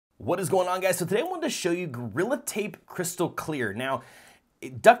What is going on, guys? So today I wanted to show you Gorilla Tape Crystal Clear. Now,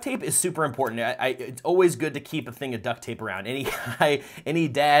 duct tape is super important. It's always good to keep a thing of duct tape around. Any guy, any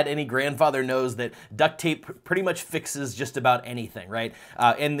dad, any grandfather knows that duct tape pretty much fixes just about anything, right?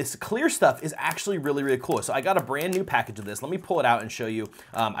 And this clear stuff is actually really, really cool. So I got a brand new package of this. Let me pull it out and show you.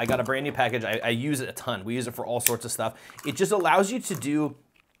 I got a brand new package. I use it a ton. We use it for all sorts of stuff. It just allows you to do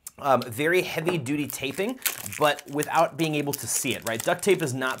very heavy duty taping, but without being able to see it, right? Duct tape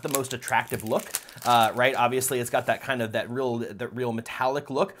is not the most attractive look, right? Obviously it's got that kind of that real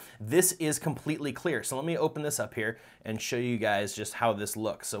metallic look. This is completely clear. So let me open this up here and show you guys just how this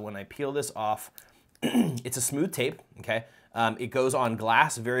looks. So when I peel this off, it's a smooth tape, okay? It goes on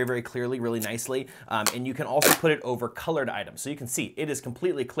glass very, very clearly, really nicely. And you can also put it over colored items. So you can see it is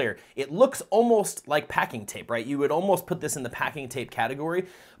completely clear. It looks almost like packing tape, right? You would almost put this in the packing tape category,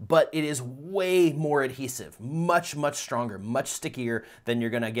 but it is way more adhesive, much, much stronger, much stickier than you're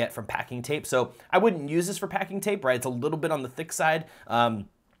gonna get from packing tape. So I wouldn't use this for packing tape, right? It's a little bit on the thick side.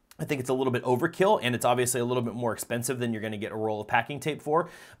 I think it's a little bit overkill, and it's obviously a little bit more expensive than you're gonna get a roll of packing tape for.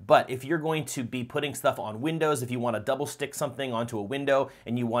 But if you're going to be putting stuff on windows, if you wanna double stick something onto a window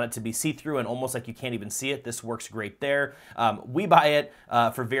and you want it to be see-through and almost like you can't even see it, this works great there. We buy it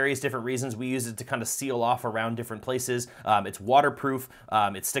for various different reasons. We use it to kind of seal off around different places. It's waterproof,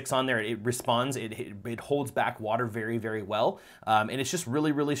 it sticks on there, it responds, it holds back water very, very well. And it's just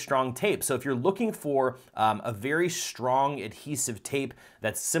really, really strong tape. So if you're looking for a very strong adhesive tape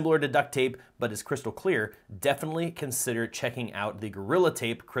that's similar to duct tape but is crystal clear, definitely consider checking out the Gorilla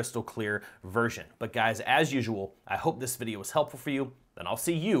Tape Crystal Clear version. But guys, as usual, I hope this video was helpful for you, and I'll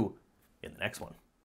see you in the next one.